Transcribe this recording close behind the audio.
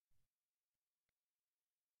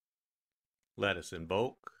Let us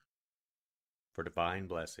invoke for divine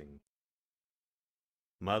blessing.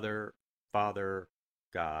 Mother, Father,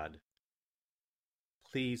 God,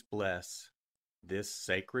 please bless this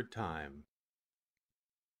sacred time.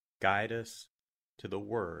 Guide us to the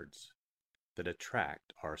words that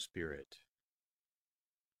attract our spirit.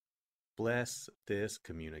 Bless this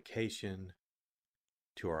communication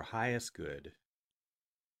to our highest good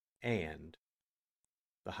and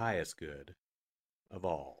the highest good of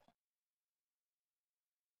all.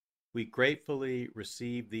 We gratefully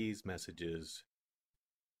receive these messages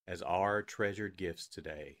as our treasured gifts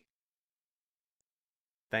today.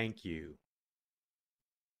 Thank you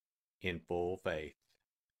in full faith.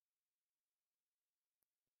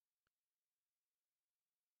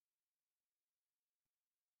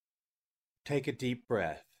 Take a deep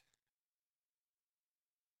breath.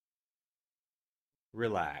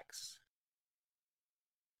 Relax.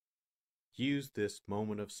 Use this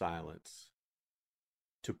moment of silence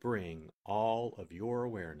to bring all of your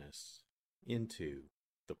awareness into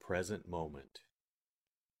the present moment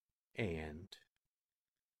and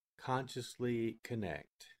consciously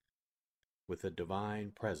connect with the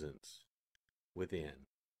divine presence within.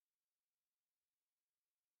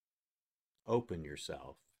 Open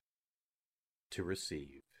yourself to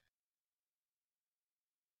receive.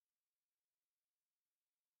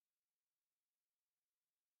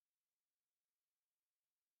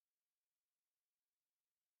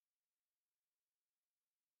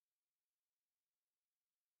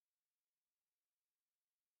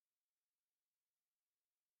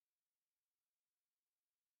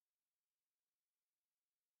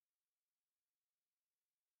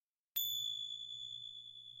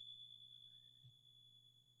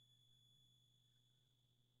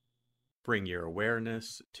 Bring your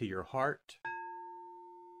awareness to your heart.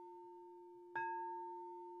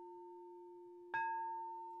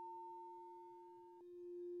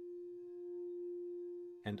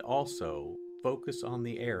 And also focus on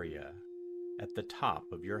the area at the top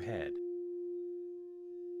of your head.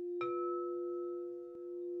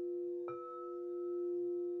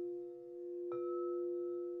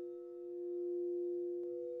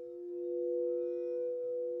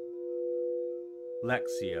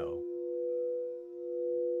 Lectio.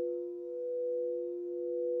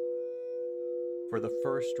 For the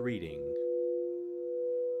first reading,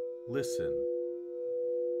 listen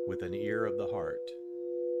with an ear of the heart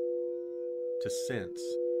to sense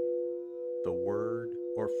the word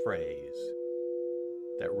or phrase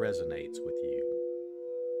that resonates with you.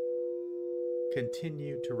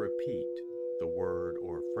 Continue to repeat the word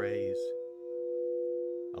or phrase.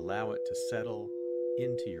 Allow it to settle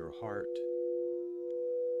into your heart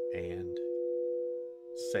and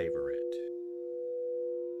savor it.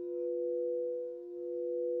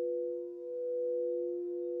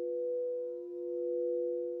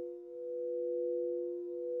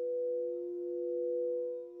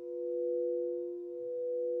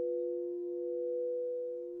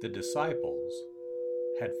 The disciples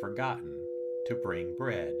had forgotten to bring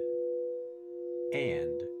bread,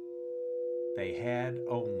 and they had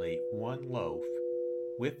only one loaf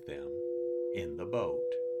with them in the boat.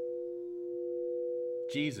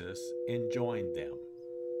 Jesus enjoined them,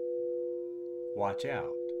 "Watch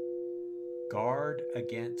out, guard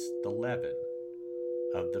against the leaven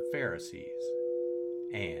of the Pharisees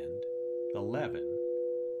and the leaven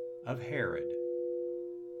of Herod."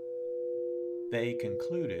 They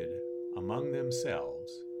concluded among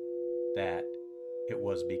themselves that it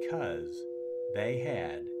was because they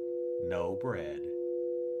had no bread.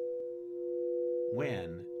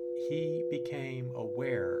 When he became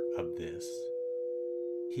aware of this,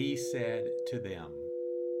 he said to them,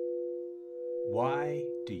 "Why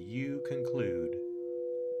do you conclude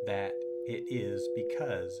that it is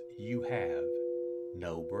because you have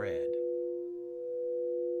no bread?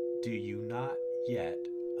 Do you not yet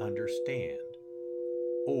understand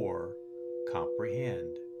or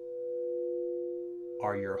comprehend?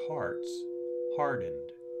 Are your hearts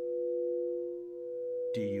hardened?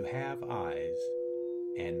 Do you have eyes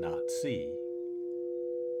and not see,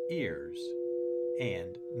 ears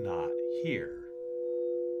and not hear?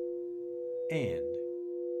 And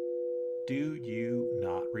do you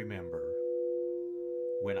not remember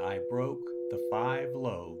when I broke the 5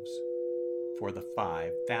 loaves for the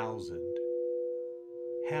 5,000?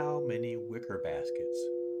 How many wicker baskets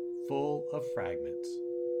full of fragments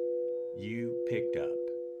you picked up?"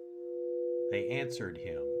 They answered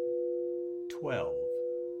him, 12.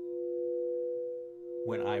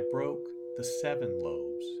 "When I broke the 7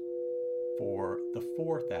 loaves for the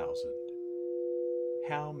 4,000,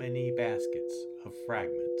 how many baskets of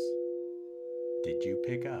fragments did you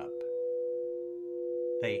pick up?"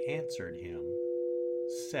 They answered him,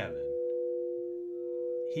 7.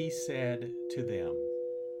 He said to them,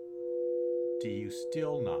 Do you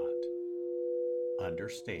still not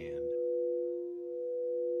understand?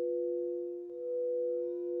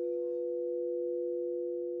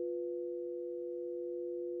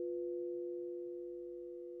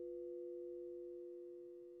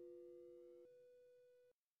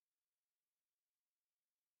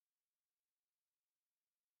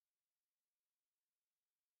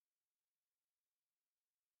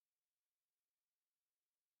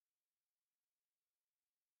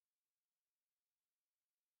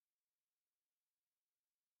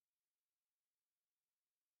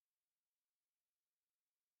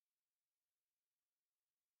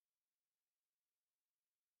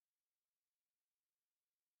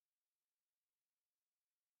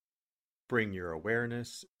 Bring your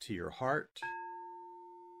awareness to your heart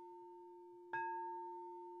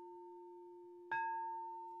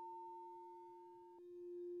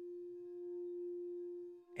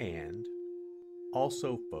and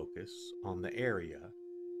also focus on the area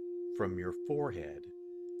from your forehead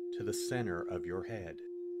to the center of your head.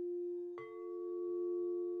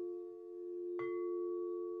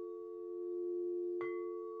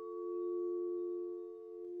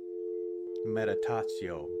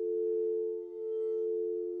 Meditatio.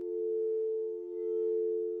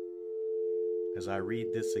 As I read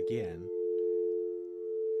this again,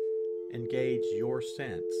 engage your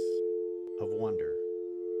sense of wonder.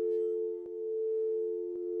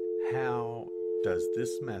 How does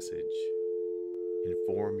this message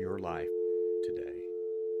inform your life today?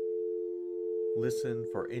 Listen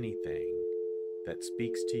for anything that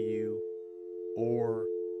speaks to you or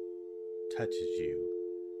touches you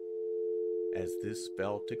as this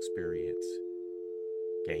felt experience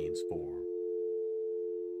gains form.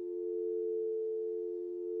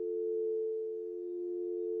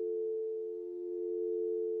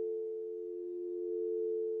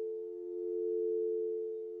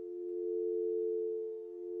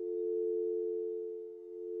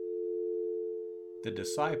 The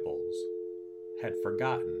disciples had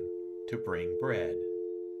forgotten to bring bread,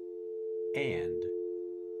 and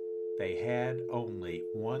they had only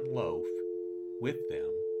one loaf with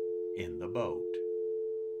them in the boat.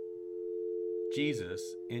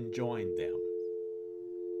 Jesus enjoined them,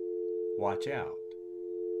 Watch out,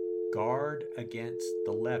 guard against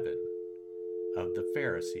the leaven of the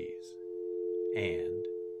Pharisees and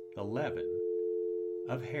the leaven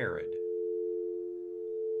of Herod.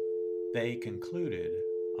 They concluded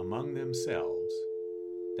among themselves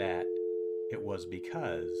that it was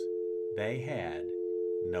because they had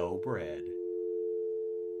no bread.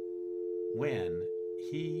 When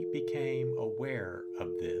he became aware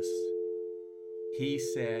of this, he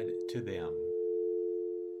said to them,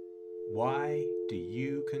 Why do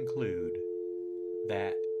you conclude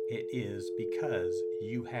that it is because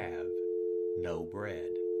you have no bread?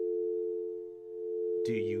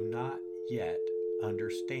 Do you not yet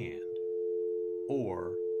understand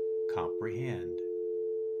or comprehend?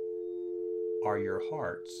 Are your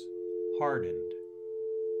hearts hardened?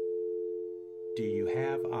 Do you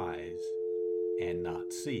have eyes and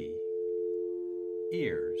not see,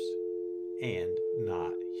 ears and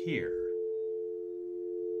not hear?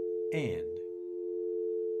 And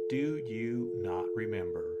do you not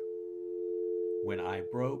remember when I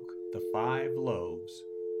broke the 5 loaves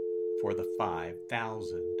for the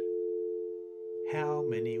 5,000? How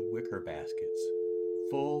many wicker baskets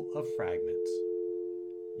full of fragments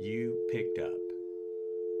you picked up?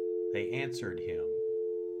 They answered him,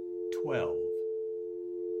 12.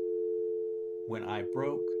 When I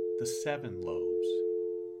broke the 7 loaves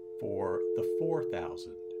for the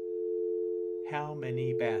 4,000, how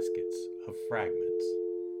many baskets of fragments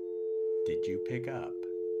did you pick up?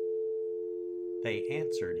 They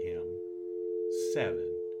answered him, 7.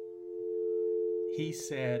 He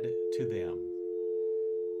said to them,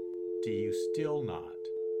 Do you still not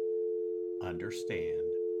understand?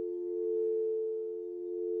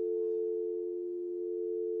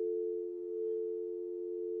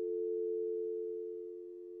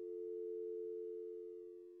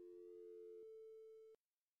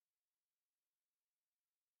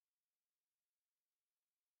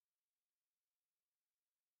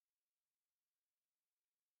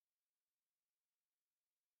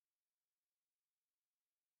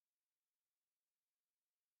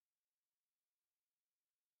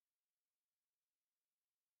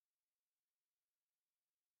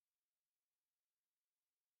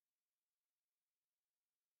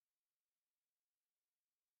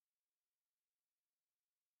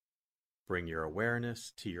 Bring your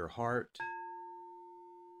awareness to your heart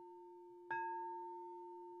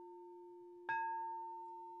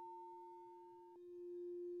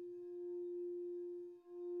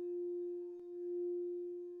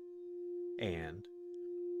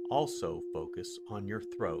also focus on your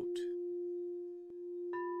throat.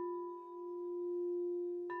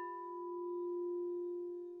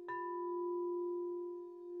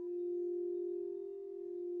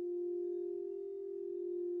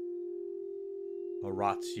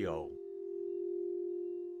 Oratio.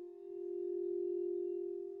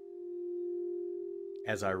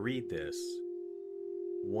 As I read this,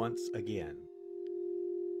 once again,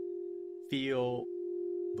 feel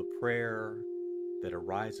the prayer that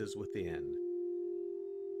arises within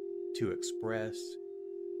to express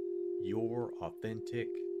your authentic,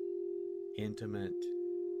 intimate,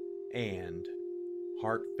 and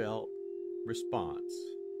heartfelt response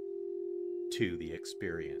to the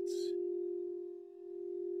experience.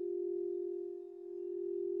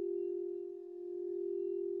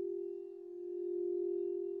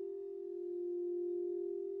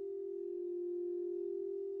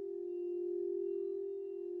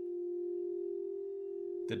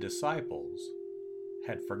 The disciples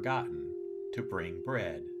had forgotten to bring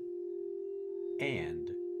bread, and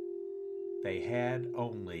they had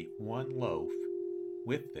only one loaf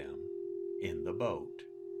with them in the boat.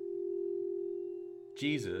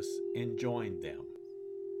 Jesus enjoined them,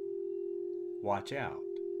 "Watch out,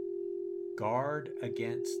 guard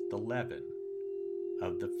against the leaven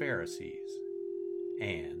of the Pharisees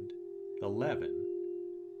and the leaven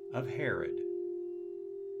of Herod."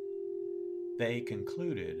 They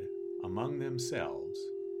concluded among themselves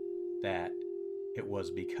that it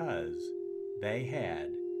was because they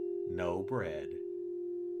had no bread.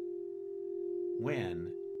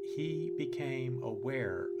 When he became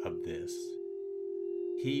aware of this,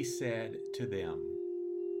 he said to them,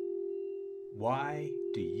 "Why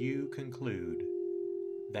do you conclude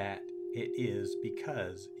that it is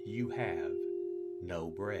because you have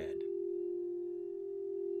no bread?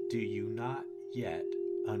 Do you not yet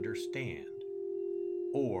understand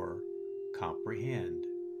or comprehend?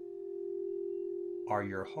 Are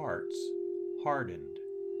your hearts hardened?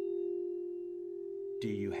 Do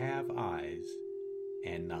you have eyes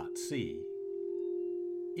and not see,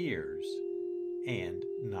 ears and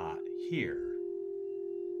not hear?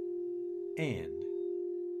 And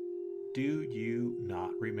do you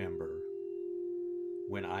not remember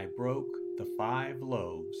when I broke the 5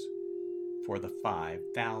 loaves for the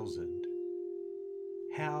 5,000?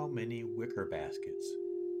 How many wicker baskets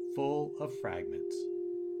full of fragments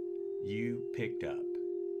you picked up?"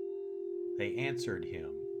 They answered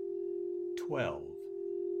him, 12.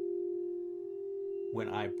 "When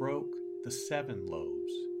I broke the 7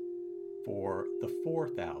 loaves for the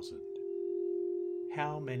 4,000,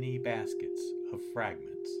 how many baskets of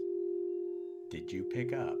fragments did you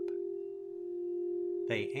pick up?"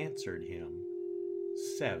 They answered him,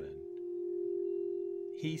 7.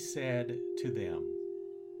 He said to them,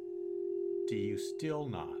 "Do you still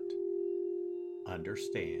not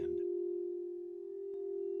understand?"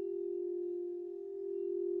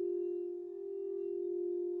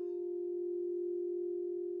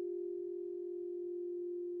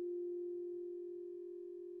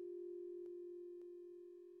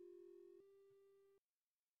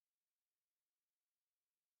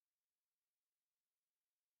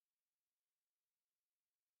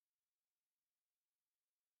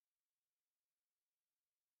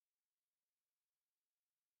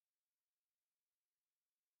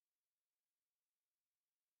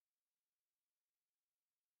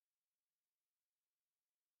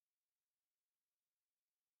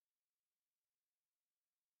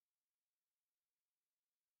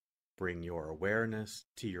 Bring your awareness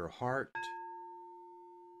to your heart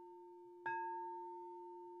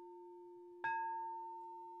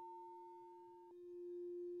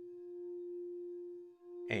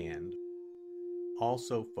and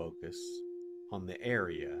also focus on the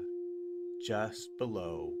area just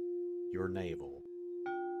below your navel.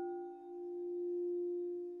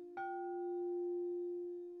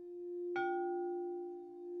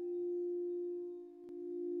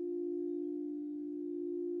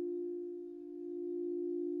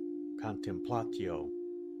 Contemplatio.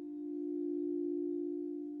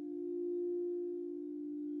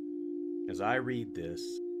 As I read this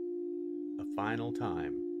a final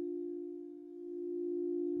time,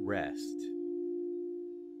 rest.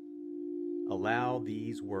 Allow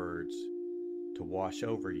these words to wash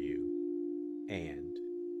over you and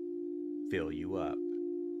fill you up.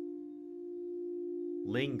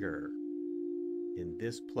 Linger in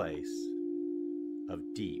this place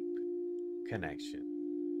of deep connection.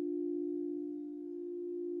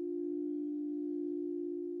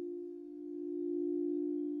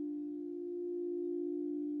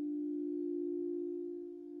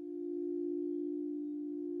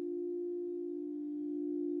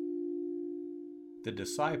 The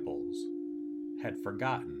disciples had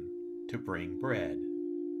forgotten to bring bread,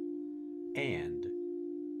 and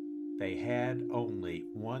they had only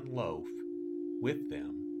one loaf with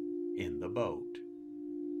them in the boat.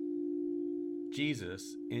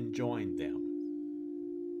 Jesus enjoined them,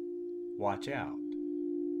 "Watch out,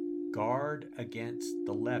 guard against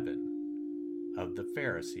the leaven of the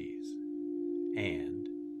Pharisees and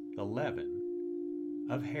the leaven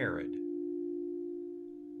of Herod."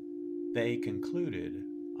 They concluded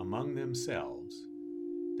among themselves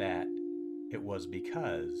that it was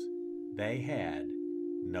because they had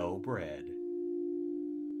no bread.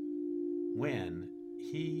 When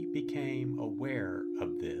he became aware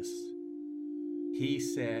of this, he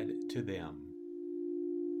said to them,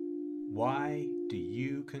 "Why do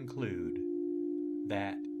you conclude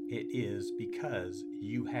that it is because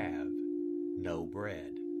you have no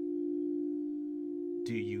bread?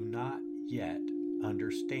 Do you not yet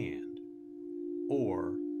understand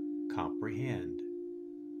or comprehend?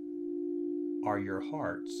 Are your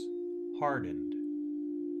hearts hardened?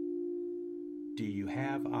 Do you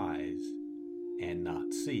have eyes and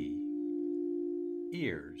not see,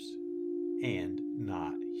 ears and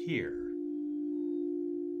not hear?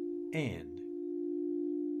 And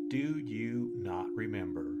do you not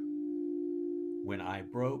remember when I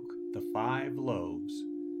broke the 5 loaves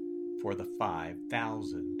for the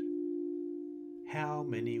 5,000, how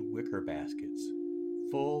many wicker baskets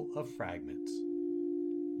full of fragments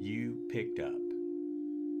you picked up?"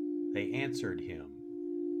 They answered him,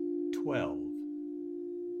 12.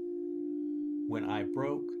 "When I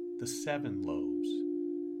broke the 7 loaves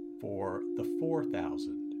for the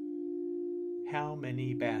 4,000, how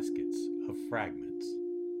many baskets of fragments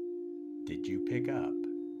did you pick up?"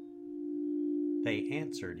 They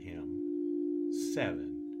answered him,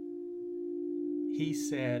 7. He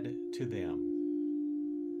said to them,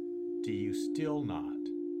 "Do you still not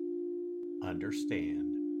understand?"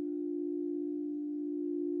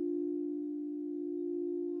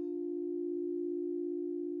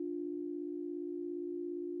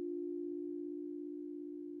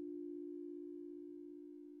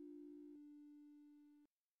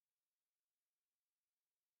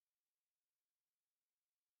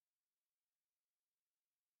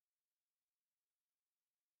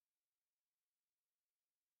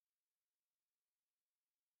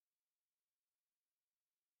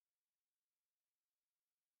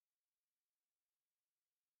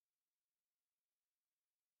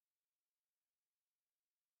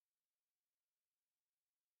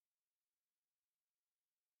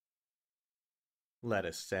 Let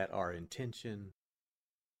us set our intention.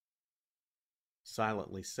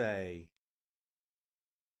 Silently say,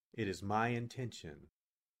 "It is my intention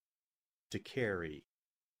to carry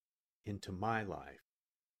into my life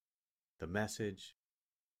the message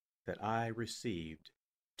that I received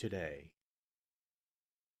today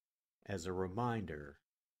as a reminder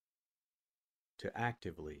to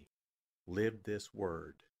actively live this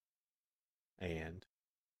word and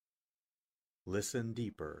listen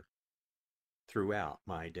deeper throughout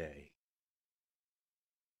my day."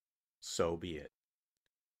 So be it.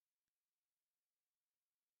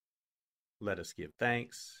 Let us give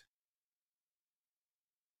thanks.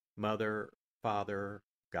 Mother, Father,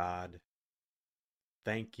 God,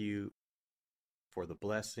 thank you for the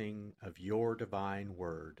blessing of your divine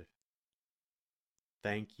word.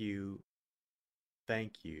 Thank you,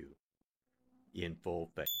 in full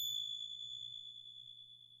faith.